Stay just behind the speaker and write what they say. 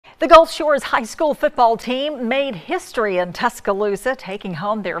The Gulf Shores High School football team made history in Tuscaloosa, taking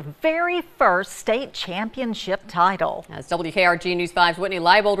home their very first state championship title. As WKRG News 5's Whitney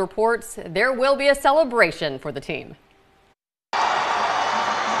Leibold reports, there will be a celebration for the team. The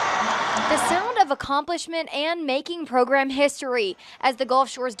sound of accomplishment and making program history as the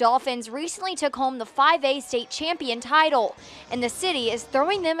Gulf Shores Dolphins recently took home the 5A state champion title, and the city is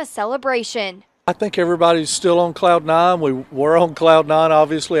throwing them a celebration. I think everybody's still on cloud nine. We were on cloud nine,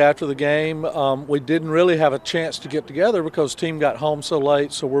 obviously, after the game. We didn't really have a chance to get together because team got home so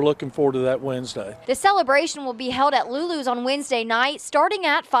late, so we're looking forward to that Wednesday. The celebration will be held at Lulu's on Wednesday night, starting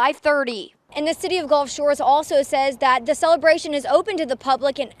at 5:30. And the city of Gulf Shores also says that the celebration is open to the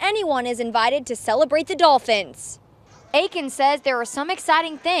public and anyone is invited to celebrate the Dolphins. Aiken says there are some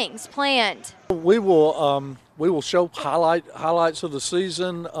exciting things planned. We will show highlights of the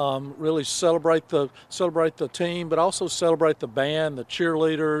season, really celebrate the team, but also celebrate the band, the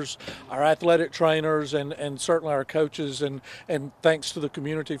cheerleaders, our athletic trainers, and certainly our coaches, and thanks to the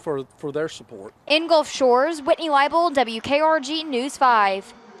community for their support. In Gulf Shores, Whitney Leibold, WKRG News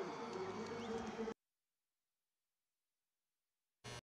 5.